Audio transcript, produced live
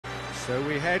So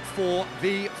we head for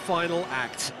the final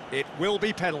act. It will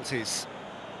be penalties.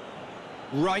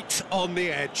 Right on the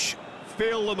edge.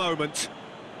 Feel the moment.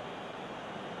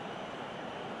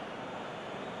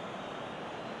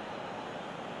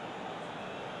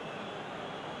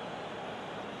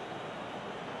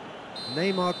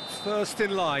 Neymar first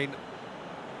in line.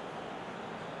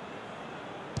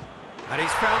 And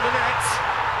he's found the net.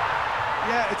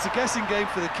 Yeah, it's a guessing game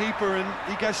for the keeper,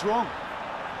 and he guessed wrong.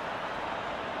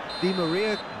 Di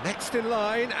Maria next in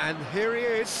line, and here he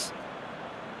is.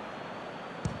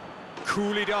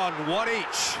 Coolly done, one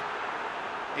each.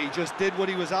 He just did what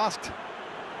he was asked.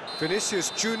 Vinicius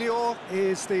Junior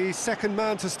is the second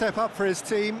man to step up for his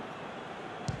team.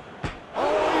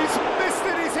 Oh, he's missed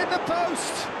it, he's hit the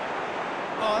post!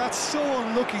 Oh, that's so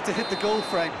unlucky to hit the goal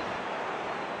frame.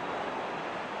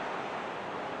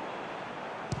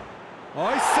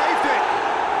 Oh, he saved it!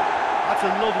 That's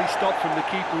a lovely stop from the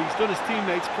keeper. He's done his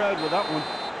teammates proud with that one.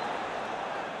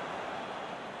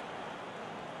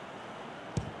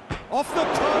 Off the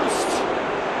post!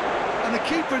 And the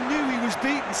keeper knew he was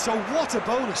beaten, so what a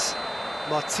bonus.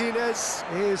 Martinez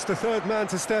is the third man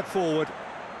to step forward.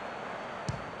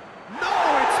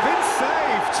 No, it's been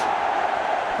saved!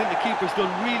 I think the keeper's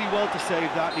done really well to save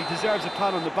that, and he deserves a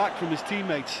pat on the back from his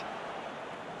teammates.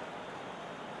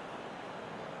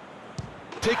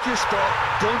 Pick your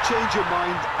spot, don't change your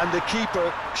mind, and the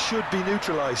keeper should be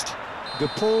neutralised. De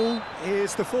Paul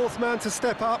is the fourth man to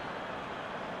step up.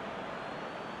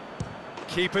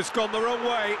 Keeper's gone the wrong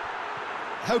way.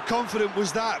 How confident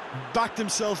was that? Backed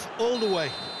himself all the way.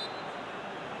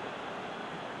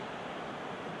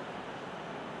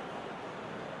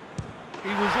 He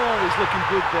was always looking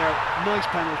good there. Nice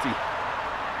penalty.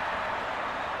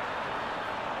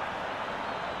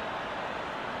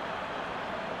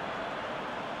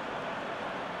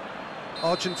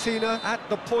 Argentina at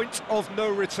the point of no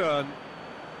return.